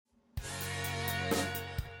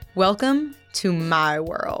Welcome to my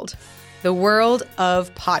world, the world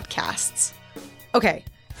of podcasts. Okay,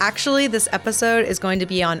 actually, this episode is going to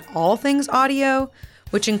be on all things audio,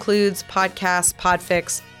 which includes podcasts,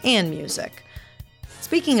 podfics, and music.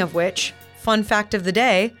 Speaking of which, fun fact of the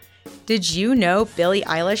day, did you know Billie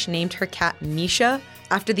Eilish named her cat Misha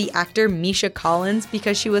after the actor Misha Collins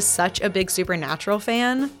because she was such a big Supernatural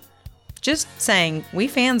fan? Just saying, we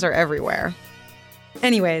fans are everywhere.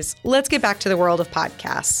 Anyways, let's get back to the world of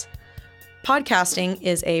podcasts. Podcasting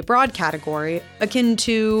is a broad category akin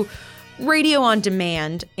to radio on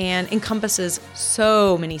demand and encompasses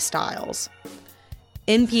so many styles.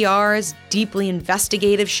 NPR's deeply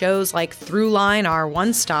investigative shows like Throughline are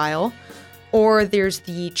one style, or there's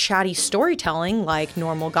the chatty storytelling like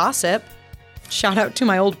Normal Gossip. Shout out to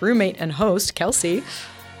my old roommate and host, Kelsey.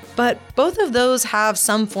 But both of those have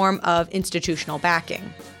some form of institutional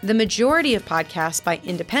backing. The majority of podcasts by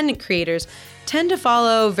independent creators tend to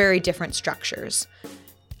follow very different structures.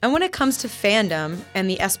 And when it comes to fandom, and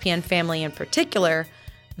the SPN family in particular,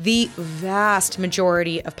 the vast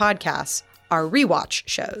majority of podcasts are rewatch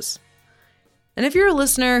shows. And if you're a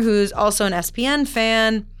listener who's also an SPN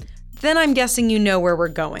fan, then I'm guessing you know where we're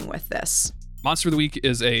going with this. Monster of the Week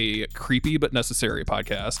is a creepy but necessary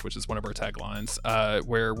podcast, which is one of our taglines,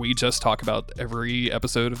 where we just talk about every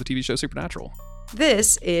episode of the TV show Supernatural.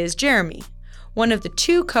 This is Jeremy, one of the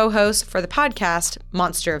two co-hosts for the podcast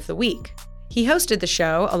Monster of the Week. He hosted the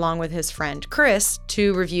show along with his friend Chris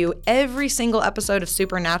to review every single episode of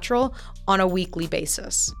Supernatural on a weekly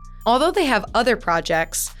basis. Although they have other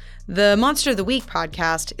projects, the Monster of the Week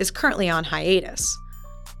podcast is currently on hiatus.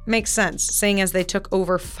 Makes sense, seeing as they took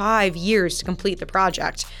over 5 years to complete the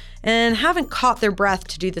project and haven't caught their breath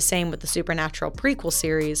to do the same with the Supernatural prequel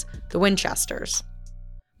series, The Winchesters.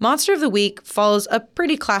 Monster of the Week follows a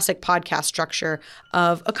pretty classic podcast structure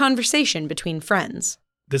of a conversation between friends.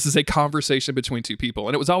 This is a conversation between two people,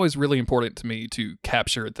 and it was always really important to me to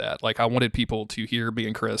capture that. Like, I wanted people to hear me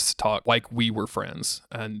and Chris talk like we were friends.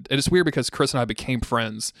 And it's weird because Chris and I became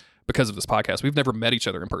friends because of this podcast. We've never met each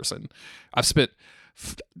other in person. I've spent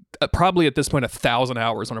probably at this point 1,000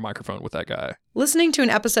 hours on a microphone with that guy. Listening to an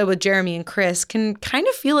episode with Jeremy and Chris can kind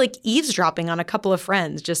of feel like eavesdropping on a couple of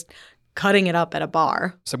friends, just cutting it up at a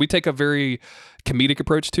bar. So we take a very comedic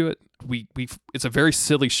approach to it. It's a very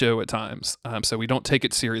silly show at times. So we don't take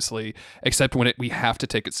it seriously, except when we have to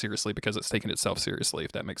take it seriously because it's taking itself seriously,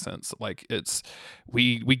 if that makes sense. Like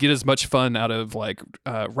we get as much fun out of like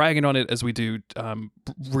ragging on it as we do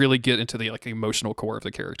really get into the like emotional core of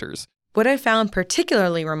the characters. What I found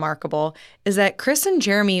particularly remarkable is that Chris and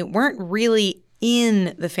Jeremy weren't really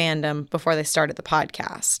in the fandom before they started the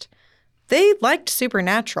podcast. They liked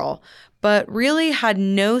Supernatural, but really had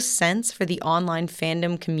no sense for the online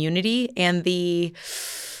fandom community and the,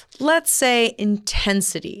 let's say,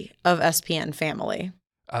 intensity of SPN family.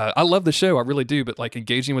 I love the show, I really do, but like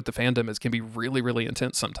engaging with the fandom can be really, really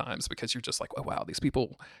intense sometimes because you're just like, oh wow, these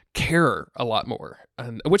people care a lot more,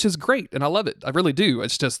 and which is great, and I love it. I really do.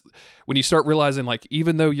 It's just when you start realizing, like,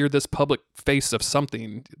 even though you're this public face of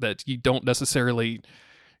something, that you don't necessarily,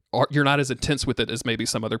 you're not as intense with it as maybe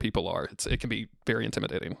some other people are. It can be very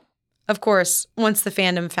intimidating. Of course, once the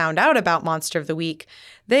fandom found out about Monster of the Week,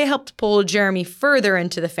 they helped pull Jeremy further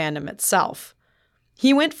into the fandom itself.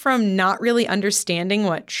 He went from not really understanding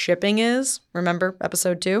what shipping is, remember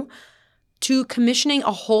episode 2, to commissioning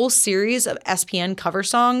a whole series of SPN cover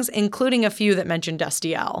songs, including a few that mentioned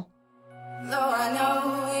SDL. Though I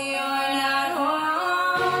know you're not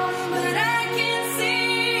home, but I can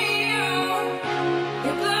see you.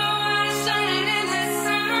 Your blue eyes shining in the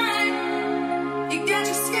sun. You got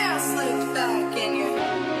your scales slicked back and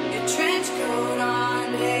your trench coat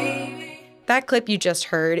on, baby. That clip you just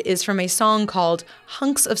heard is from a song called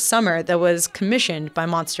Hunks of Summer that was commissioned by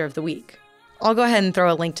Monster of the Week. I'll go ahead and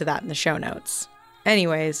throw a link to that in the show notes.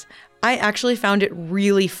 Anyways, I actually found it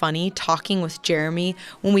really funny talking with Jeremy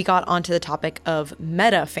when we got onto the topic of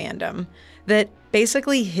meta fandom, that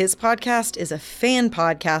basically his podcast is a fan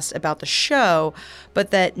podcast about the show,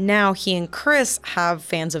 but that now he and Chris have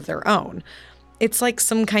fans of their own. It's like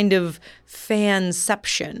some kind of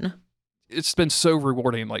fanception. It's been so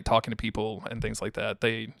rewarding, like talking to people and things like that.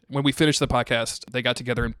 When we finished the podcast, they got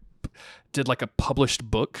together and did like a published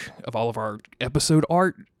book of all of our episode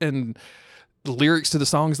art and the lyrics to the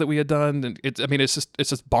songs that we had done. And it's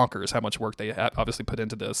just bonkers how much work they obviously put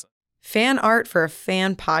into this. Fan art for a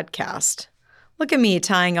fan podcast. Look at me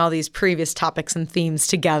tying all these previous topics and themes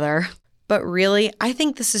together. But really, I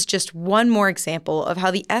think this is just one more example of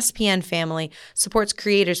how the SPN family supports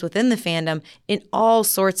creators within the fandom in all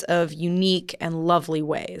sorts of unique and lovely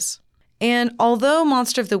ways. And although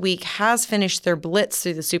Monster of the Week has finished their blitz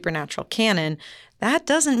through the Supernatural canon, that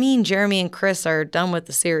doesn't mean Jeremy and Chris are done with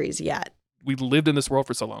the series yet. We lived in this world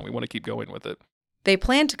for so long. We want to keep going with it. They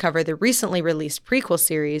plan to cover the recently released prequel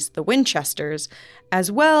series, The Winchesters,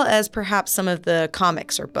 as well as perhaps some of the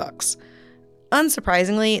comics or books.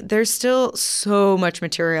 Unsurprisingly, there's still so much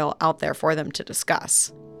material out there for them to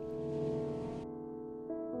discuss.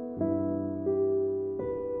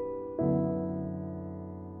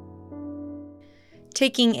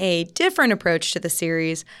 Taking a different approach to the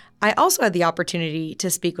series, I also had the opportunity to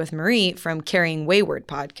speak with Marie from Carrying Wayward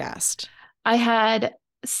podcast. I had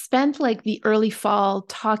spent like the early fall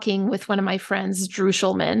talking with one of my friends, Drew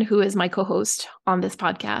Schulman, who is my co-host on this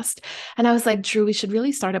podcast. And I was like, Drew, we should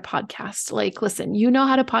really start a podcast. Like, listen, you know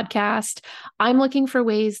how to podcast. I'm looking for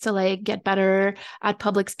ways to like get better at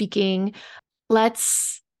public speaking.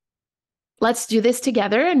 Let's do this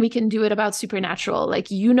together and we can do it about Supernatural.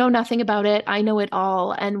 Like, you know nothing about it. I know it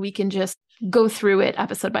all. And we can just go through it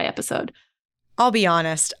episode by episode. I'll be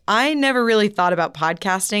honest, I never really thought about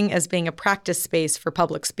podcasting as being a practice space for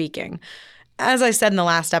public speaking. As I said in the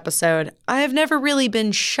last episode, I have never really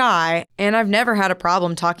been shy, and I've never had a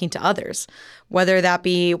problem talking to others, whether that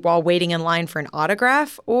be while waiting in line for an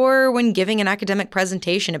autograph or when giving an academic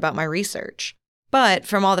presentation about my research. But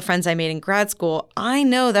from all the friends I made in grad school, I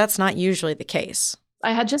know that's not usually the case.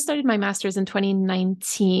 I had just started my master's in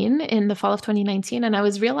 2019, in the fall of 2019, and I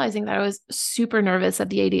was realizing that I was super nervous at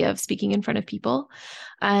the idea of speaking in front of people.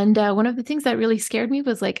 And one of the things that really scared me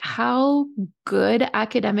was like how good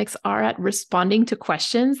academics are at responding to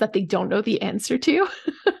questions that they don't know the answer to.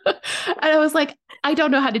 And I was like, I don't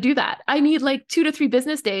know how to do that. I need like 2 to 3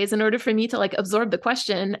 business days in order for me to like absorb the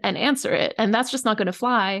question and answer it. And that's just not going to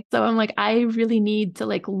fly. So I'm like, I really need to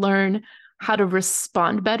like learn how to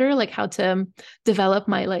respond better, like how to develop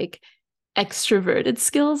my like extroverted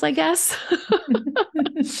skills, I guess.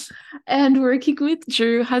 And working with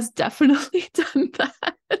Drew has definitely done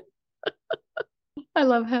that. I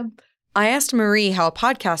love him. I asked Marie how a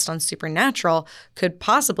podcast on Supernatural could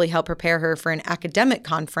possibly help prepare her for an academic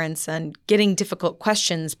conference and getting difficult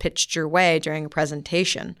questions pitched your way during a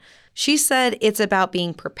presentation. She said it's about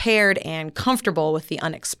being prepared and comfortable with the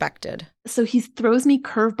unexpected. So he throws me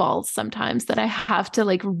curveballs sometimes that I have to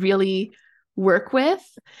like really work with.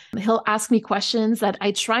 He'll ask me questions that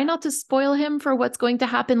I try not to spoil him for what's going to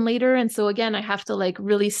happen later. And so again, I have to like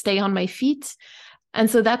really stay on my feet. And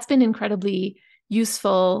so that's been incredibly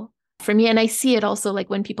useful for me. And I see it also like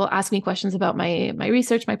when people ask me questions about my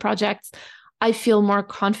research, my projects, I feel more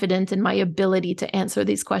confident in my ability to answer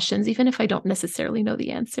these questions, even if I don't necessarily know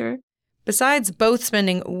the answer. Besides both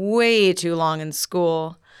spending way too long in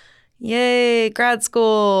school, yay, grad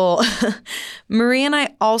school, Marie and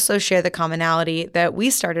I also share the commonality that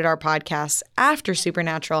we started our podcasts after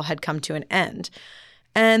Supernatural had come to an end.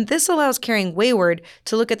 And this allows Carrying Wayward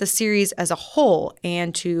to look at the series as a whole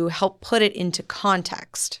and to help put it into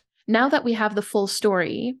context. Now that we have the full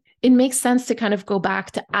story, it makes sense to kind of go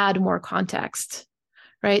back to add more context,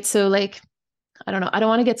 right? So like, I don't know, I don't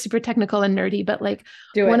want to get super technical and nerdy, but like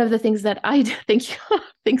one of the things that I do, thank you,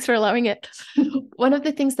 thanks for allowing it. One of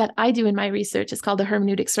the things that I do in my research is called a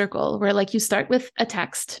hermeneutic circle, where like you start with a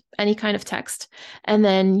text, any kind of text, and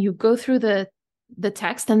then you go through the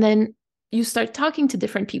text and then you start talking to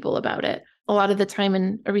different people about it. A lot of the time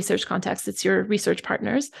in a research context, it's your research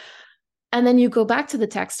partners. And then you go back to the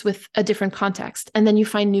text with a different context, and then you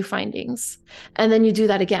find new findings. And then you do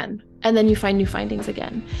that again, and then you find new findings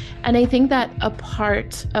again. And I think that a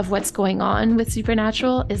part of what's going on with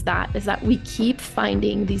Supernatural is that we keep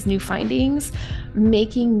finding these new findings,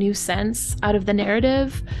 making new sense out of the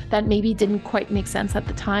narrative that maybe didn't quite make sense at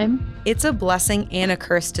the time. It's a blessing and a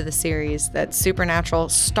curse to the series that Supernatural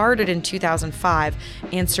started in 2005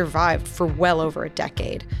 and survived for well over a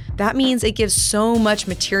decade. That means it gives so much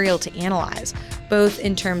material to analyze, both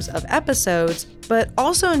in terms of episodes, but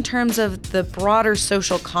also in terms of the broader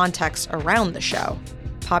social context around the show.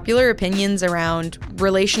 Popular opinions around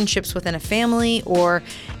relationships within a family or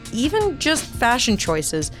even just fashion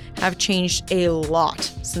choices have changed a lot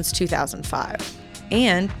since 2005.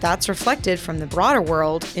 And that's reflected from the broader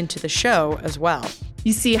world into the show as well.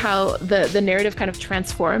 You see how the narrative kind of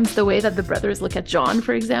transforms the way that the brothers look at John,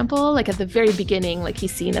 for example. Like at the very beginning, like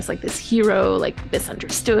he's seen as like this hero, like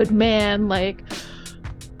misunderstood man, like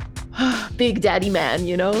big daddy man,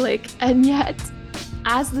 you know, like, and yet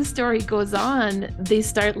as the story goes on, they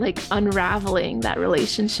start like unraveling that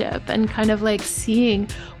relationship and kind of like seeing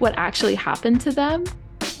what actually happened to them.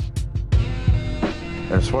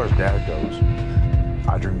 As far as Dad goes,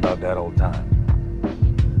 I dream about Dad all the time.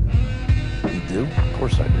 You do? Of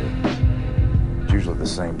course I do. It's usually the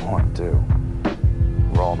same one, too.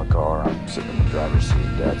 We're all in the car, I'm sitting in the driver's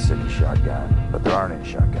seat, Dad's sitting shotgun, but there aren't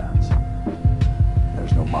any shotguns.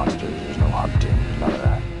 There's no monsters, there's no hunting, there's none of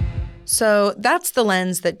that. So that's the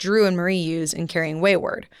lens that Drew and Marie use in Carrying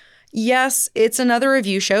Wayward. Yes, it's another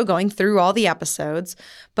review show going through all the episodes,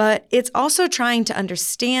 but it's also trying to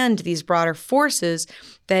understand these broader forces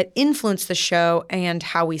that influence the show and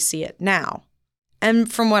how we see it now.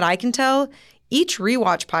 And from what I can tell, each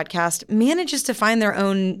rewatch podcast manages to find their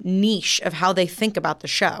own niche of how they think about the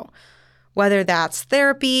show. Whether that's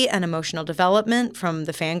therapy and emotional development from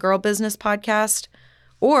the Fangirl Business podcast,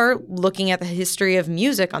 or looking at the history of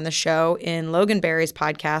music on the show in Logan Berry's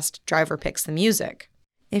podcast, Driver Picks the Music.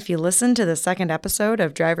 If you listen to the second episode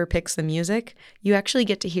of Driver Picks the Music, you actually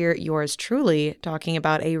get to hear yours truly talking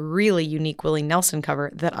about a really unique Willie Nelson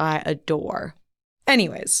cover that I adore.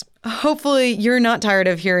 Anyways, hopefully you're not tired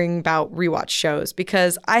of hearing about rewatch shows,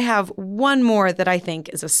 because I have one more that I think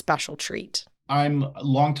is a special treat. I'm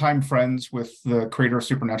longtime friends with the creator of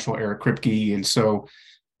Supernatural, Eric Kripke, and so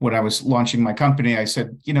when I was launching my company, I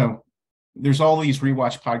said, there's all these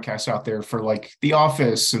rewatch podcasts out there for like The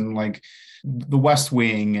Office and like The West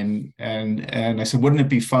Wing, and I said, wouldn't it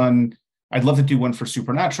be fun? I'd love to do one for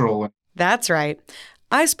Supernatural. That's right.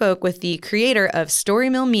 I spoke with the creator of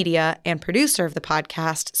Storymill Media and producer of the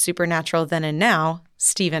podcast Supernatural Then and Now,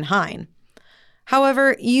 Stephen Hine.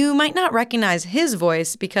 However, you might not recognize his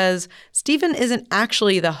voice because Stephen isn't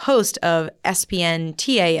actually the host of SPN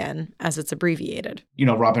TAN, as it's abbreviated.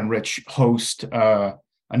 Rob and Rich host a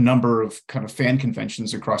number of kind of fan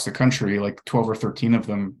conventions across the country, like 12 or 13 of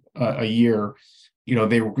them a year.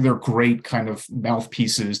 They're great kind of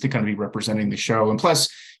mouthpieces to kind of be representing the show. And plus,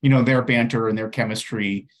 their banter and their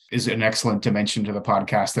chemistry is an excellent dimension to the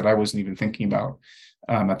podcast that I wasn't even thinking about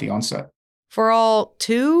at the onset. For all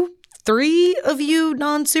 2-3 of you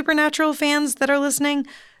non-Supernatural fans that are listening,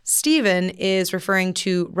 Stephen is referring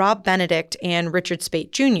to Rob Benedict and Richard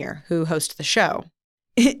Speight Jr., who host the show.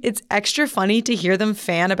 It's extra funny to hear them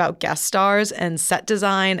fan about guest stars and set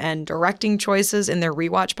design and directing choices in their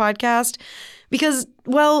rewatch podcast because,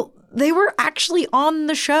 well, they were actually on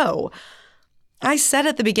the show. I said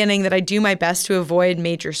at the beginning that I do my best to avoid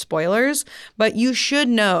major spoilers, but you should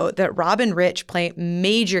know that Rob and Rich play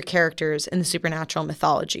major characters in the Supernatural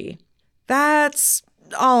mythology. That's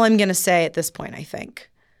all I'm going to say at this point, I think.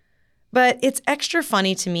 But it's extra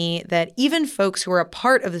funny to me that even folks who are a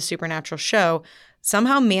part of the Supernatural show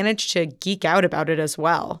somehow managed to geek out about it as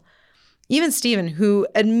well. Even Stephen, who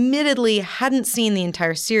admittedly hadn't seen the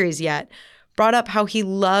entire series yet, brought up how he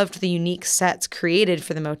loved the unique sets created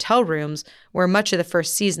for the motel rooms where much of the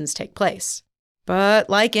first seasons take place. But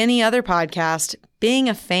like any other podcast, being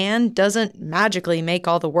a fan doesn't magically make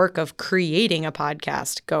all the work of creating a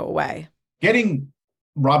podcast go away. Getting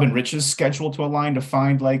Rob and Rich's schedule to align to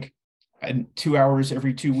find like 2 hours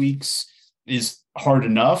every 2 weeks is hard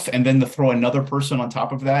enough. And then to throw another person on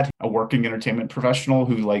top of that, a working entertainment professional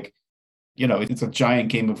who it's a giant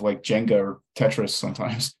game of like Jenga or Tetris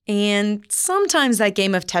sometimes. And sometimes that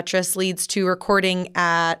game of Tetris leads to recording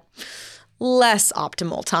at less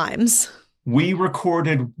optimal times. We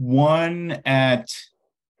recorded one at,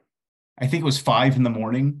 I think it was 5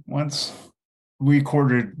 a.m. once. We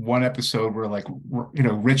recorded one episode where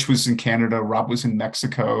Rich was in Canada, Rob was in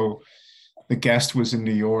Mexico, the guest was in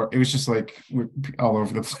New York. It was just like we're all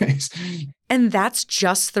over the place. And that's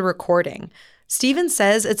just the recording. Stephen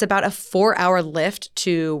says it's about a 4-hour lift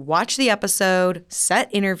to watch the episode, set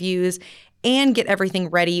interviews, and get everything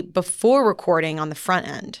ready before recording on the front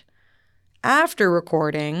end. After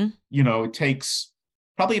recording, it takes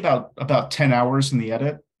probably about 10 hours in the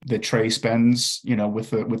edit that Trey spends,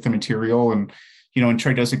 with the material, and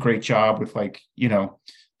Trey does a great job with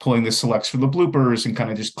pulling the selects for the bloopers and kind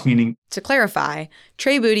of just cleaning. To clarify,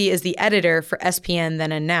 Trey Booty is the editor for SPN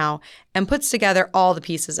Then and Now and puts together all the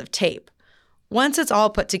pieces of tape. Once it's all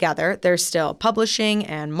put together, there's still publishing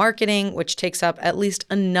and marketing, which takes up at least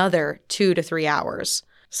another 2 to 3 hours.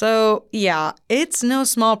 So yeah, it's no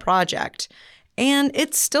small project, and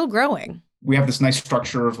it's still growing. We have this nice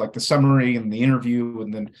structure of like the summary and the interview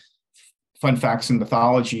and then fun facts and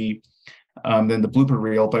mythology, then the blooper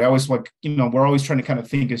reel. But I always we're always trying to kind of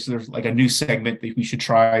think, is there like a new segment that we should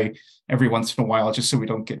try every once in a while, just so we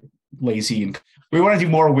don't get lazy. And we want to do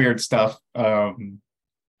more weird stuff.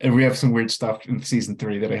 And we have some weird stuff in season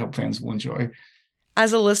 3 that I hope fans will enjoy.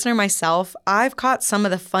 As a listener myself, I've caught some of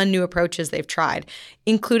the fun new approaches they've tried,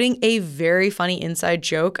 including a very funny inside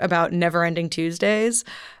joke about Never-Ending Tuesdays.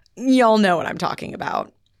 Y'all know what I'm talking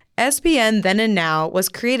about. SPN Then and Now was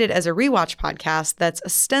created as a rewatch podcast that's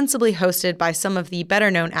ostensibly hosted by some of the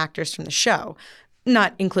better-known actors from the show,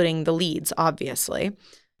 not including the leads, obviously.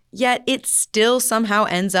 Yet it still somehow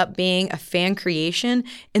ends up being a fan creation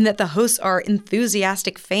in that the hosts are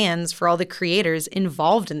enthusiastic fans for all the creators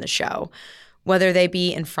involved in the show, whether they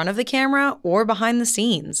be in front of the camera or behind the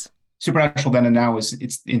scenes. Supernatural Then and Now is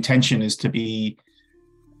its intention is to be,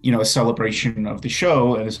 a celebration of the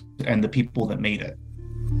show and the people that made it.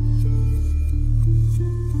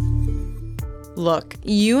 Look,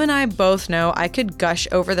 you and I both know I could gush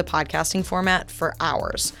over the podcasting format for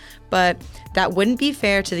hours, but that wouldn't be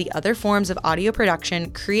fair to the other forms of audio production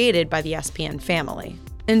created by the SPN family.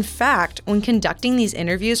 In fact, when conducting these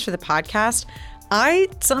interviews for the podcast, I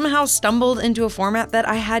somehow stumbled into a format that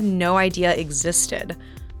I had no idea existed.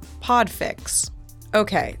 Podfics.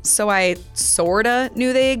 Okay, so I sorta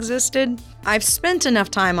knew they existed. I've spent enough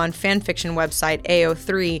time on fanfiction website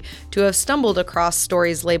AO3 to have stumbled across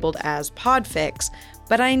stories labeled as podfics,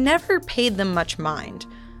 but I never paid them much mind.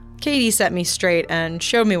 Katie set me straight and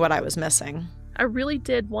showed me what I was missing. I really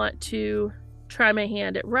did want to try my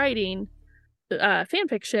hand at writing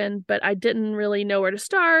fanfiction, but I didn't really know where to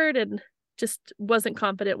start and just wasn't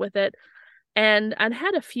confident with it. And I'd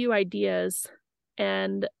had a few ideas,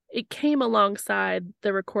 and it came alongside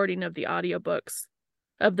the recording of the audiobooks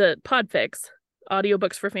of the podfics.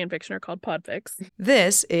 Audiobooks for fanfiction are called podfics.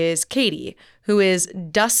 This is Katie, who is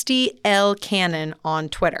Dusty L. Cannon on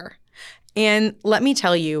Twitter. And let me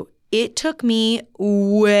tell you, it took me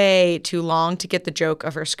way too long to get the joke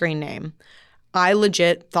of her screen name. I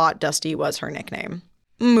legit thought Dusty was her nickname.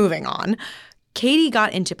 Moving on. Katie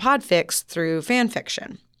got into podfics through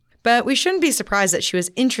fanfiction. But we shouldn't be surprised that she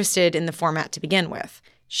was interested in the format to begin with.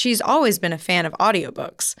 She's always been a fan of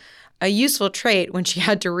audiobooks, a useful trait when she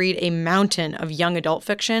had to read a mountain of young adult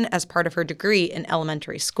fiction as part of her degree in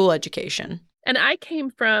elementary school education. And I came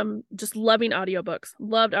from just loving audiobooks,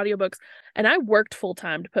 loved audiobooks, and I worked full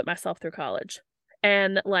time to put myself through college.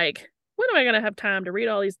 And like, when am I going to have time to read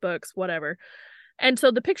all these books, whatever? And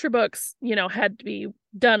so the picture books, had to be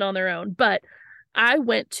done on their own. But I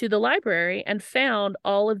went to the library and found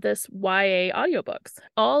all of this YA audiobooks,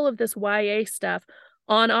 all of this YA stuff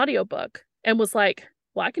on audiobook, and was like,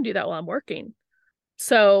 well, I can do that while I'm working.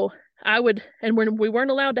 So I would, and when we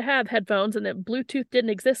weren't allowed to have headphones and that Bluetooth didn't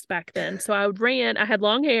exist back then. So I had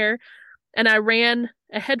long hair, and I ran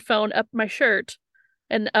a headphone up my shirt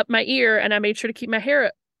and up my ear, and I made sure to keep my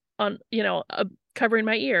hair on, covering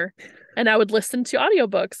my ear. And I would listen to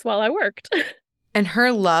audiobooks while I worked. And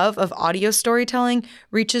her love of audio storytelling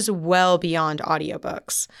reaches well beyond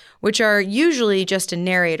audiobooks, which are usually just a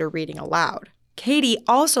narrator reading aloud. Katie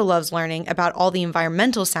also loves learning about all the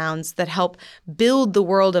environmental sounds that help build the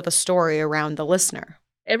world of a story around the listener.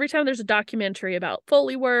 Every time there's a documentary about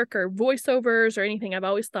Foley work or voiceovers or anything, I've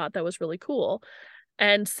always thought that was really cool.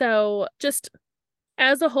 And so just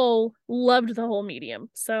as a whole, loved the whole medium.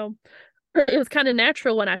 So it was kind of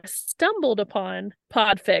natural when I stumbled upon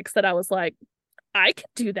podfics that I was like, I could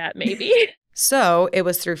do that maybe. So it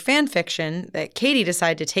was through fan fiction that Katie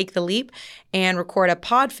decided to take the leap and record a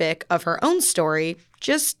podfic of her own story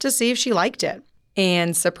just to see if she liked it.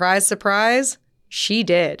 And surprise, surprise, she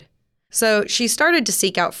did. So she started to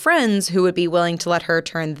seek out friends who would be willing to let her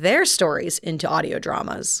turn their stories into audio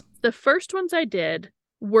dramas. The first ones I did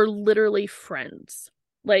were literally friends.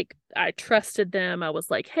 Like, I trusted them. I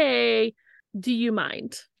was like, hey, do you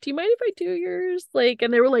mind if I do yours? Like,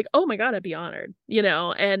 and they were like, oh my God, I'd be honored,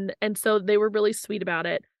 and so they were really sweet about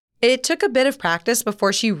it. It took a bit of practice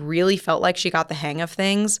before she really felt like she got the hang of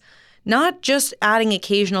things, not just adding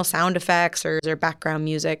occasional sound effects or background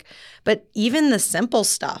music, but even the simple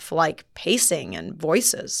stuff like pacing and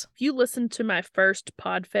voices. If you listen to my first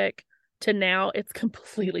podfic to now, it's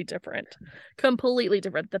completely different.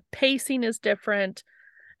 The pacing is different.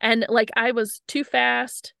 And like, I was too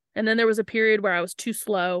fast. And then there was a period where I was too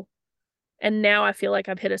slow. And now I feel like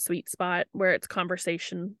I've hit a sweet spot where it's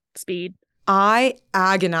conversation speed. I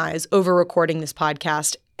agonize over recording this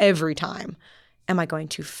podcast every time. Am I going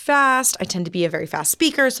too fast? I tend to be a very fast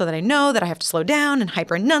speaker so that I know that I have to slow down and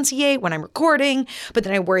hyper enunciate when I'm recording. But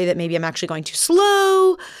then I worry that maybe I'm actually going too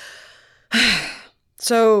slow.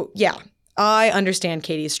 So yeah, I understand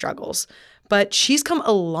Katie's struggles. But she's come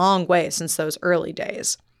a long way since those early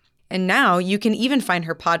days. And now you can even find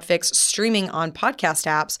her podfics streaming on podcast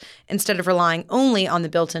apps instead of relying only on the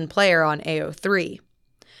built-in player on AO3.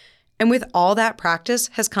 And with all that practice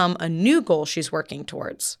has come a new goal she's working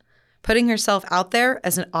towards, putting herself out there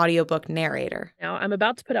as an audiobook narrator. Now I'm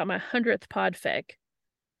about to put out my 100th podfic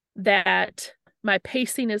that my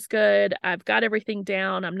pacing is good. I've got everything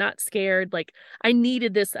down. I'm not scared. Like, I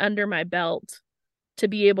needed this under my belt to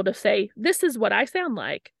be able to say, this is what I sound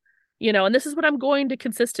like. And this is what I'm going to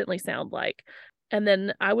consistently sound like. And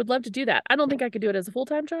then I would love to do that. I don't think I could do it as a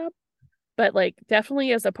full-time job, but like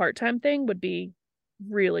definitely as a part-time thing would be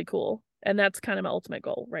really cool. And that's kind of my ultimate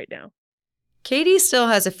goal right now. Katie still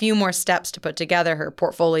has a few more steps to put together her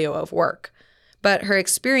portfolio of work, but her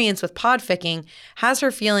experience with podficking has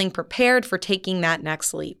her feeling prepared for taking that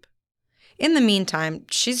next leap. In the meantime,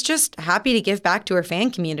 she's just happy to give back to her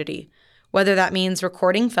fan community, whether that means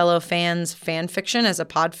recording fellow fans' fan fiction as a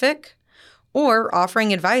podfic, or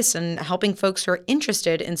offering advice and helping folks who are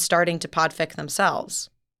interested in starting to podfic themselves.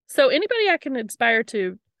 So anybody I can inspire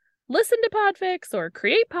to listen to podfics or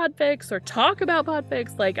create podfics or talk about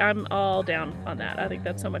podfics, like I'm all down on that. I think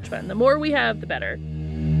that's so much fun. The more we have, the better.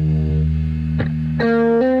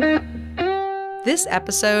 This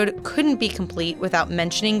episode couldn't be complete without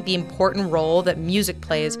mentioning the important role that music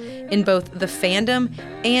plays in both the fandom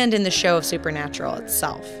and in the show of Supernatural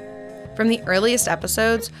itself. From the earliest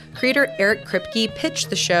episodes, creator Eric Kripke pitched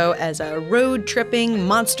the show as a road-tripping,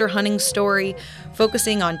 monster-hunting story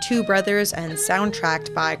focusing on two brothers and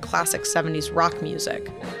soundtracked by classic 70s rock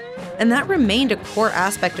music. And that remained a core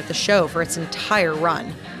aspect of the show for its entire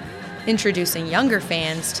run, introducing younger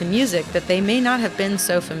fans to music that they may not have been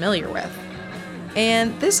so familiar with.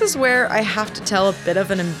 And this is where I have to tell a bit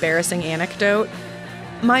of an embarrassing anecdote.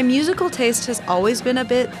 My musical taste has always been a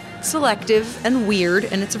bit selective and weird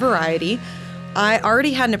in its variety. I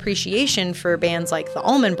already had an appreciation for bands like the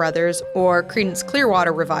Allman Brothers or Creedence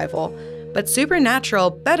Clearwater Revival, but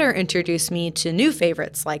Supernatural better introduced me to new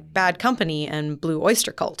favorites like Bad Company and Blue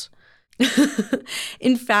Oyster Cult.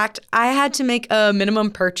 In fact, I had to make a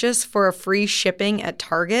minimum purchase for a free shipping at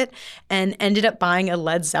Target and ended up buying a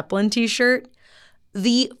Led Zeppelin t-shirt.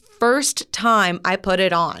 The first time I put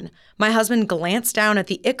it on, my husband glanced down at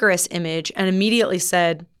the Icarus image and immediately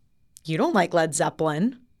said, "You don't like Led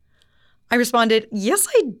Zeppelin?" I responded, "Yes,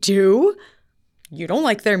 I do." "You don't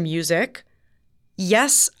like their music?"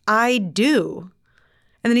 "Yes, I do."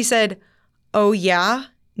 And then he said, "Oh yeah?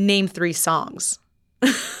 Name 3 songs."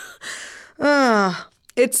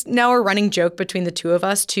 It's now a running joke between the two of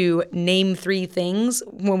us to name 3 things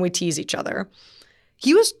when we tease each other.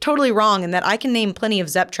 He was totally wrong in that I can name plenty of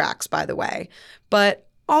Zepp tracks, by the way, but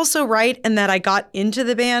also right in that I got into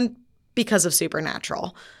the band because of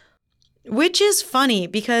Supernatural. Which is funny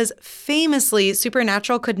because famously,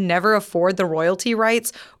 Supernatural could never afford the royalty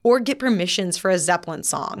rights or get permissions for a Zeppelin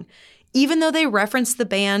song, even though they referenced the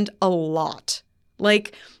band a lot.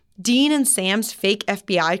 Like, Dean and Sam's fake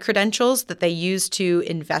FBI credentials that they used to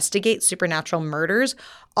investigate Supernatural murders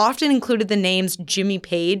often included the names Jimmy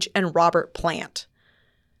Page and Robert Plant.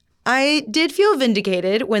 I did feel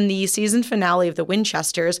vindicated when the season finale of The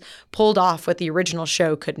Winchesters pulled off what the original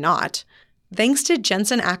show could not. Thanks to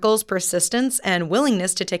Jensen Ackles' persistence and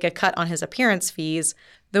willingness to take a cut on his appearance fees,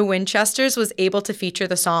 The Winchesters was able to feature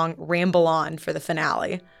the song Ramble On for the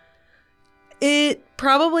finale. It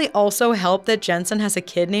probably also helped that Jensen has a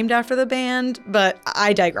kid named after the band, but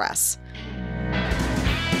I digress.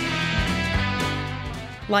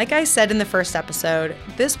 Like I said in the first episode,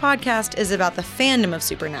 this podcast is about the fandom of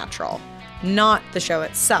Supernatural, not the show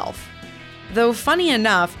itself. Though funny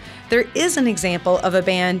enough, there is an example of a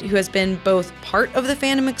band who has been both part of the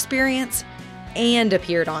fandom experience and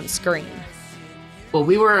appeared on screen. Well,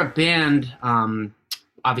 we were a band,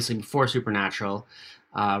 obviously before Supernatural.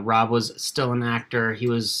 Rob was still an actor. He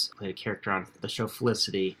played a character on the show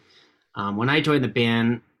Felicity. When I joined the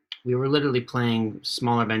band, we were literally playing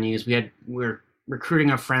smaller venues. We were recruiting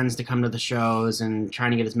our friends to come to the shows and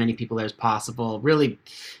trying to get as many people there as possible. Really,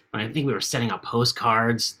 I think we were sending out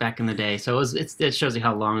postcards back in the day. So it shows you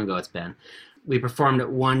how long ago it's been. We performed at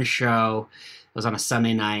one show. It was on a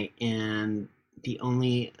Sunday night, and the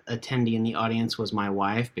only attendee in the audience was my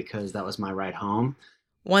wife because that was my ride home.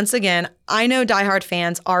 Once again, I know diehard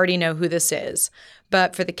fans already know who this is,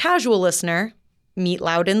 but for the casual listener, meet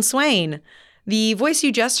Loudon Swain. The voice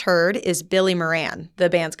you just heard is Billy Moran, the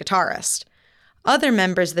band's guitarist. Other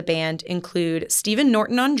members of the band include Stephen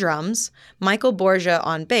Norton on drums, Michael Borgia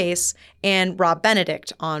on bass, and Rob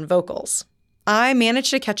Benedict on vocals. I managed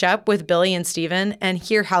to catch up with Billy and Stephen and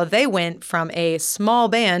hear how they went from a small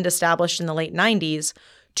band established in the late 90s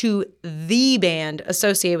to the band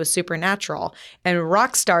associated with Supernatural and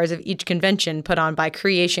rock stars of each convention put on by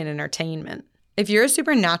Creation Entertainment. If you're a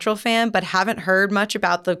Supernatural fan but haven't heard much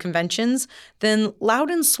about the conventions, then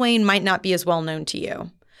Loudon Swain might not be as well known to you.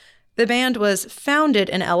 The band was founded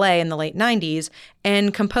in LA in the late 90s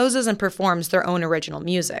and composes and performs their own original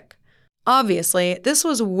music. Obviously, this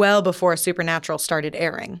was well before Supernatural started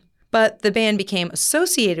airing. But the band became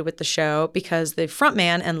associated with the show because the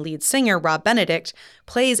frontman and lead singer Rob Benedict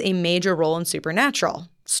plays a major role in Supernatural,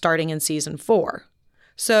 starting in season 4.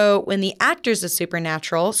 So when the actors of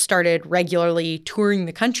Supernatural started regularly touring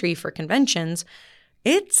the country for conventions,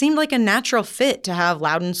 it seemed like a natural fit to have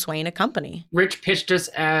Loudon Swain accompany. Rich pitched us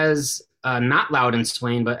as not Loudon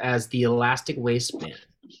Swain, but as the Elastic Waistband.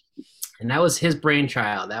 And that was his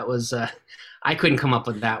brainchild. That was, I couldn't come up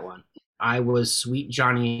with that one. I was Sweet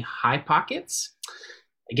Johnny High Pockets.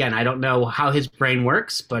 Again, I don't know how his brain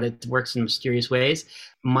works, but it works in mysterious ways.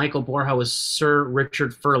 Michael Borja was Sir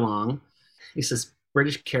Richard Furlong. He's this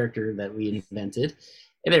British character that we invented.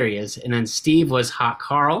 And there he is. And then Steve was Hot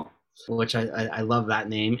Carl, which I love that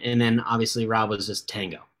name. And then obviously Rob was just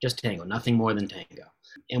Tango, nothing more than Tango.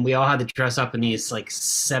 And we all had to dress up in these like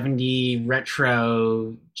 70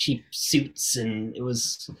 retro cheap suits, and it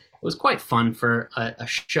was quite fun for a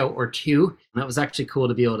show or two. And it was actually cool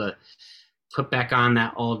to be able to put back on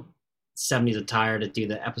that old 70s attire to do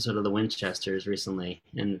the episode of the Winchesters recently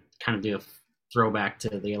and kind of do a throwback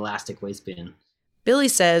to the Elastic Waistband. Billy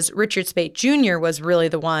says Richard Speight Jr. was really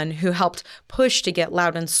the one who helped push to get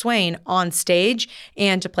Loudon Swain on stage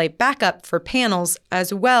and to play backup for panels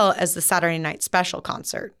as well as the Saturday Night Special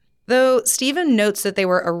concert. Though Stephen notes that they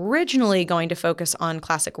were originally going to focus on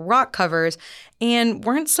classic rock covers and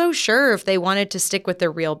weren't so sure if they wanted to stick with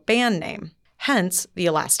their real band name, hence the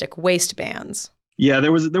Elastic Waistbands. Yeah,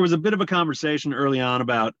 there was a bit of a conversation early on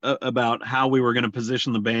about how we were going to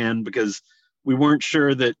position the band, because we weren't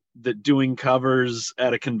sure that doing covers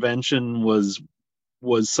at a convention was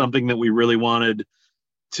something that we really wanted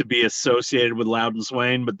to be associated with Loudon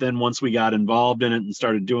Swain. But then once we got involved in it and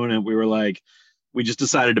started doing it, we were like, we just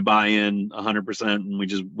decided to buy in 100%, and we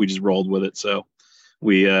just rolled with it. So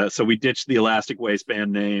we ditched the Elastic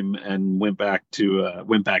Waistband name and went back to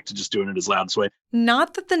just doing it as Loudon Swain.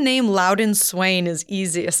 Not that the name Loudon Swain is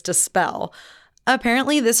easiest to spell.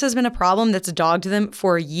 Apparently, this has been a problem that's dogged them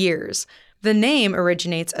for years. The name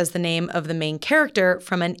originates as the name of the main character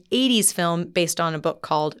from an 80s film based on a book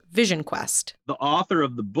called Vision Quest. The author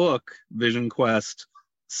of the book, Vision Quest,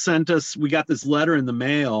 we got this letter in the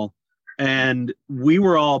mail, and we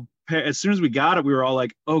were all, as soon as we got it, we were all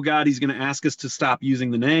like, oh God, he's going to ask us to stop using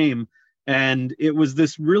the name. And it was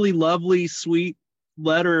this really lovely, sweet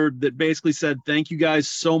letter that basically said, thank you guys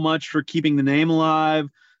so much for keeping the name alive.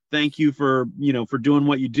 Thank you for doing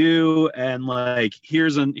what you do. And like,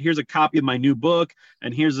 here's a copy of my new book,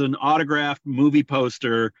 and here's an autographed movie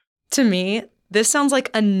poster. To me, this sounds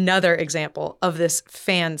like another example of this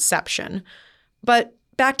fanception. But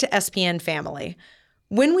back to SPN Family.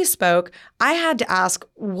 When we spoke, I had to ask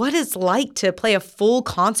what it's like to play a full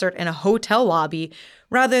concert in a hotel lobby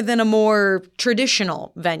rather than a more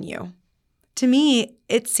traditional venue. To me,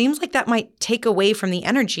 it seems like that might take away from the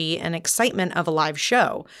energy and excitement of a live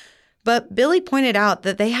show. But Billy pointed out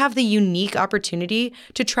that they have the unique opportunity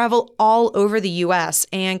to travel all over the U.S.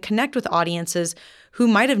 and connect with audiences who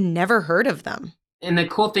might have never heard of them. And the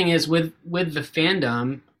cool thing is with the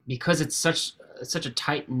fandom, because it's such a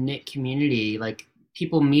tight-knit community, like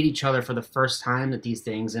people meet each other for the first time at these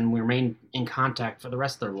things and we remain in contact for the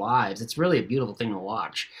rest of their lives. It's really a beautiful thing to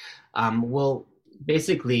watch. We'll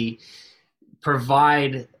basically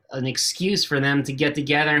provide an excuse for them to get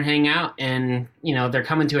together and hang out, and they're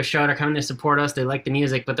coming to a show, they're coming to support us, they like the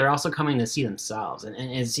music, but they're also coming to see themselves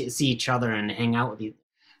and see each other and hang out with you.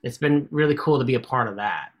 It's been really cool to be a part of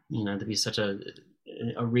that, to be such a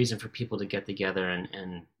reason for people to get together and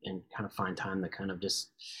kind of find time to kind of just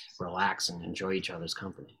relax and enjoy each other's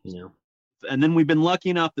company, And then we've been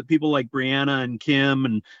lucky enough that people like Brianna and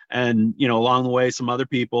Kim and along the way some other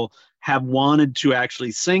people have wanted to actually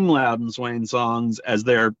sing Loudon Swain songs as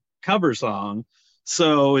their cover song.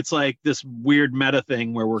 So it's like this weird meta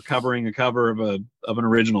thing where we're covering a cover of an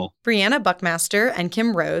original. Brianna Buckmaster and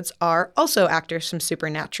Kim Rhodes are also actors from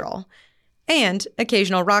Supernatural, and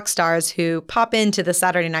occasional rock stars who pop into the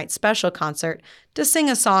Saturday Night Special concert to sing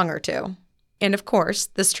a song or two. And of course,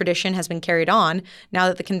 this tradition has been carried on now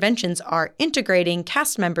that the conventions are integrating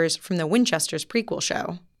cast members from the Winchesters prequel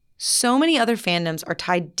show. So many other fandoms are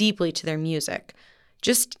tied deeply to their music.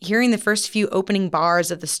 Just hearing the first few opening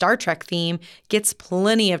bars of the Star Trek theme gets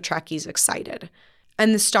plenty of Trekkies excited.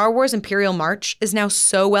 And the Star Wars Imperial March is now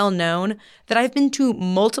so well known that I've been to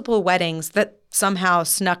multiple weddings that somehow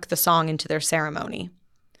snuck the song into their ceremony.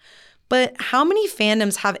 But how many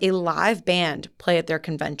fandoms have a live band play at their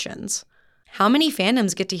conventions? How many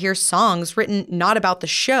fandoms get to hear songs written not about the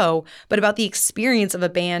show, but about the experience of a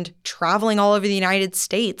band traveling all over the United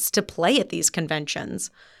States to play at these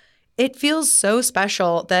conventions? It feels so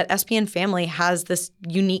special that SPN Family has this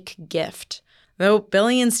unique gift. Though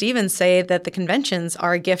Billy and Steven say that the conventions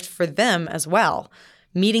are a gift for them as well,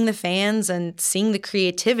 meeting the fans and seeing the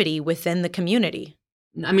creativity within the community.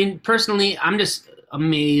 I mean, personally, I'm just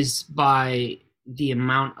amazed by the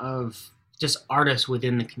amount of just artists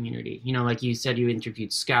within the community. You know, like you said, you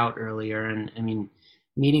interviewed Scout earlier, and I mean,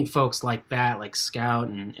 meeting folks like that, like Scout,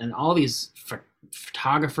 and all these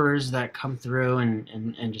photographers that come through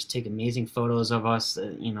and just take amazing photos of us,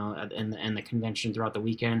 you know, and the convention throughout the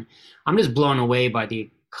weekend. I'm just blown away by the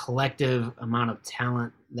collective amount of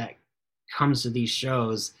talent that comes to these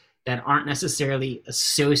shows that aren't necessarily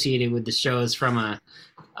associated with the shows from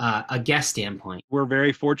a guest standpoint. We're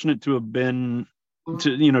very fortunate to have been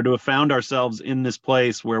to have found ourselves in this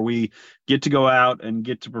place where we get to go out and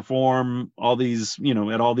get to perform all these, you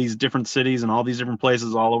know, at all these different cities and all these different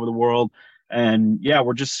places all over the world. And yeah,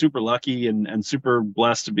 we're just super lucky and super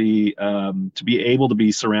blessed to be able to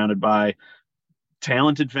be surrounded by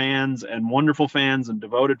talented fans and wonderful fans and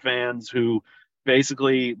devoted fans who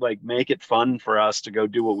basically like make it fun for us to go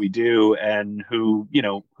do what we do, and who, you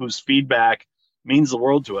know, whose feedback means the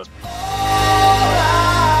world to us.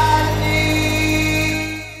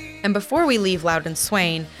 And before we leave Loudon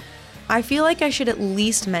Swain, I feel like I should at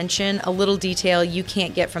least mention a little detail you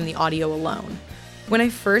can't get from the audio alone. When I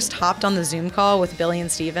first hopped on the Zoom call with Billy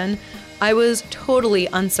and Steven, I was totally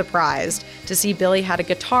unsurprised to see Billy had a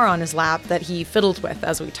guitar on his lap that he fiddled with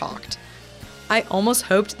as we talked. I almost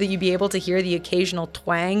hoped that you'd be able to hear the occasional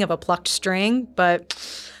twang of a plucked string, but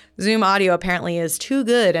Zoom audio apparently is too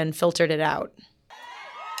good and filtered it out.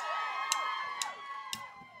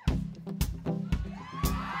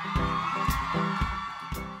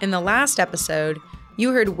 In the last episode,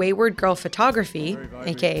 you heard Wayward Girl Photography,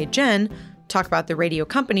 aka Jen, talk about the Radio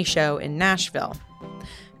Company show in Nashville.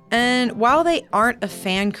 And while they aren't a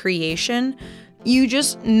fan creation, you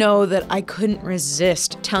just know that I couldn't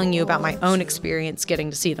resist telling you about my own experience getting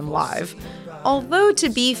to see them live. Although, to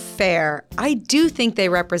be fair, I do think they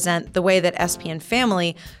represent the way that SPN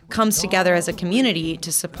Family comes together as a community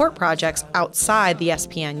to support projects outside the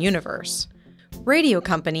SPN universe. Radio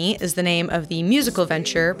Company is the name of the musical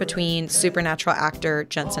venture between Supernatural actor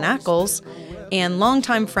Jensen Ackles and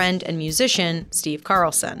longtime friend and musician Steve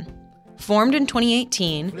Carlson. Formed in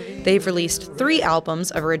 2018, they've released 3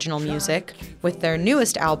 albums of original music, with their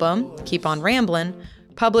newest album, Keep On Ramblin',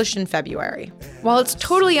 published in February. While it's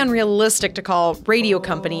totally unrealistic to call Radio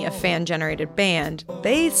Company a fan-generated band,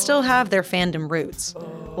 they still have their fandom roots.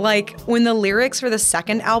 Like, when the lyrics for the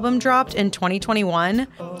second album dropped in 2021,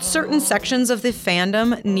 certain sections of the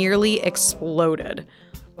fandom nearly exploded.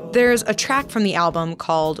 There's a track from the album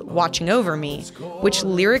called Watching Over Me, which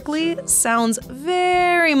lyrically sounds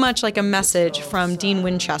very much like a message from Dean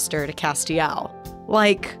Winchester to Castiel.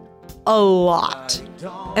 Like, a lot.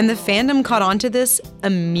 And the fandom caught on to this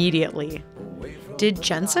immediately. Did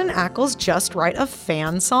Jensen Ackles just write a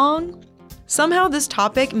fan song? Somehow this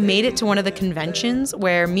topic made it to one of the conventions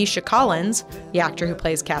where Misha Collins, the actor who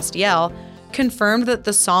plays Castiel, confirmed that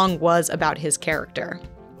the song was about his character.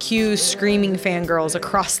 Cue screaming fangirls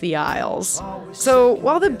across the aisles. So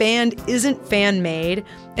while the band isn't fan-made,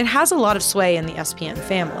 it has a lot of sway in the SPN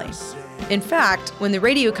family. In fact, when the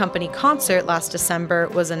Radio Company concert last December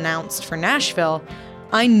was announced for Nashville,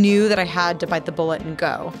 I knew that I had to bite the bullet and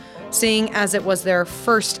go, seeing as it was their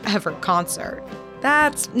first ever concert.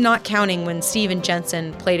 That's not counting when Steve and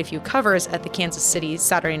Jensen played a few covers at the Kansas City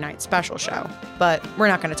Saturday Night Special show, but we're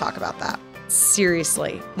not going to talk about that.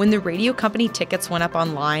 Seriously, when the Radio Company tickets went up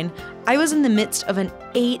online, I was in the midst of an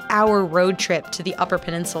 8-hour road trip to the Upper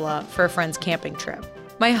Peninsula for a friend's camping trip.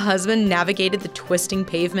 My husband navigated the twisting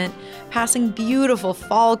pavement, passing beautiful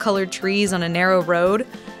fall-colored trees on a narrow road,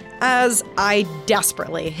 as I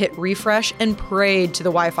desperately hit refresh and prayed to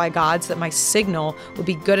the Wi-Fi gods that my signal would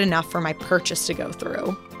be good enough for my purchase to go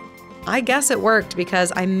through. I guess it worked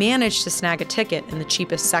because I managed to snag a ticket in the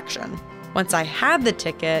cheapest section. Once I had the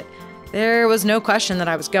ticket, there was no question that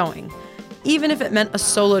I was going, even if it meant a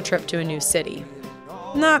solo trip to a new city.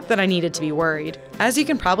 Not that I needed to be worried. As you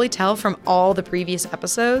can probably tell from all the previous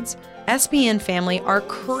episodes, SPN family are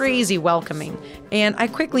crazy welcoming, and I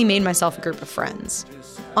quickly made myself a group of friends.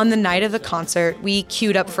 On the night of the concert, we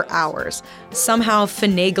queued up for hours, somehow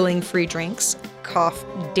finagling free drinks, cough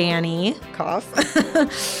Danny, cough,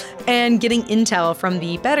 and getting intel from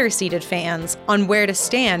the better-seated fans on where to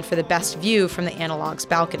stand for the best view from the Analog's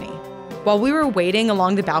balcony. While we were waiting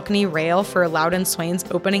along the balcony rail for Loudon Swain's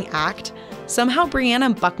opening act, somehow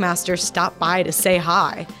Brianna Buckmaster stopped by to say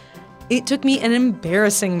hi. It took me an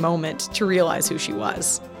embarrassing moment to realize who she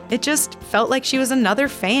was. It just felt like she was another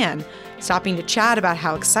fan, stopping to chat about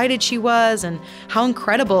how excited she was and how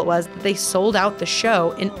incredible it was that they sold out the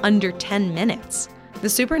show in under 10 minutes. The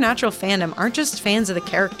Supernatural fandom aren't just fans of the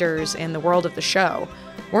characters and the world of the show.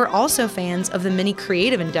 We're also fans of the many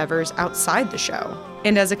creative endeavors outside the show.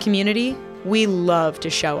 And as a community, we love to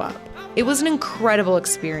show up. It was an incredible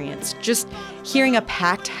experience, just hearing a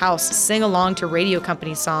packed house sing along to radio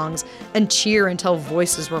company songs and cheer until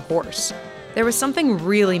voices were hoarse. There was something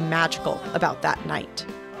really magical about that night.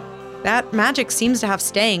 That magic seems to have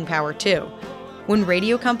staying power too. When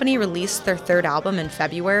Radio Company released their third album in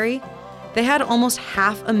February, they had almost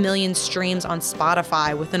 500,000 streams on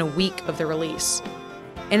Spotify within a week of the release.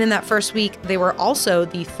 And in that first week, they were also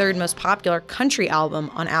the third most popular country album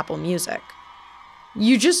on Apple Music.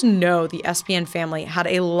 You just know the SPN family had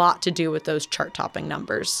a lot to do with those chart-topping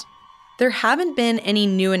numbers. There haven't been any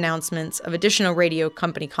new announcements of additional Radio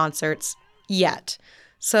Company concerts yet.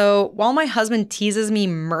 So while my husband teases me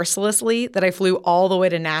mercilessly that I flew all the way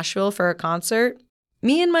to Nashville for a concert,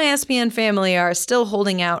 me and my SPN family are still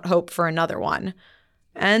holding out hope for another one.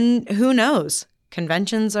 And who knows?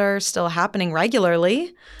 Conventions are still happening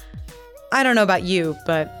regularly. I don't know about you,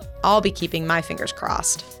 but I'll be keeping my fingers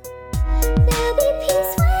crossed.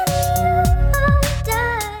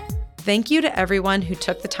 Thank you to everyone who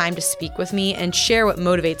took the time to speak with me and share what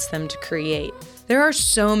motivates them to create. There are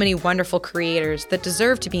so many wonderful creators that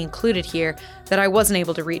deserve to be included here that I wasn't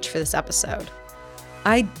able to reach for this episode.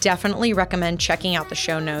 I definitely recommend checking out the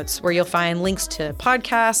show notes where you'll find links to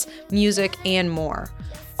podcasts, music, and more,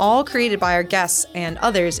 all created by our guests and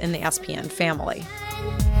others in the SPN family.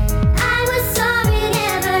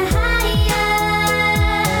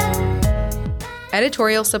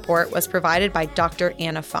 Editorial support was provided by Dr.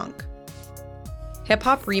 Anna Funk.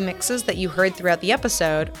 Hip-hop remixes that you heard throughout the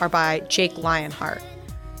episode are by Jake Lionheart.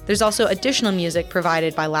 There's also additional music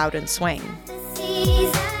provided by Loud and Swing.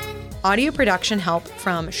 Audio production help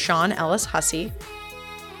from Sean Ellis Hussey.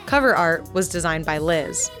 Cover art was designed by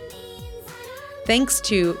Liz. Thanks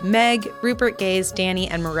to Meg, Rupert Gaze, Danny,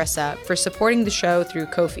 and Marissa for supporting the show through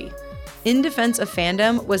Ko-fi. In Defense of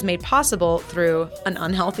Fandom was made possible through an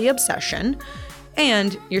unhealthy obsession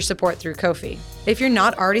and your support through Ko-fi. If you're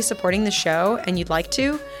not already supporting the show and you'd like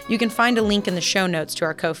to, you can find a link in the show notes to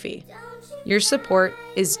our Ko-fi. Your support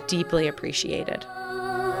is deeply appreciated.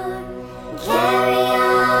 Carry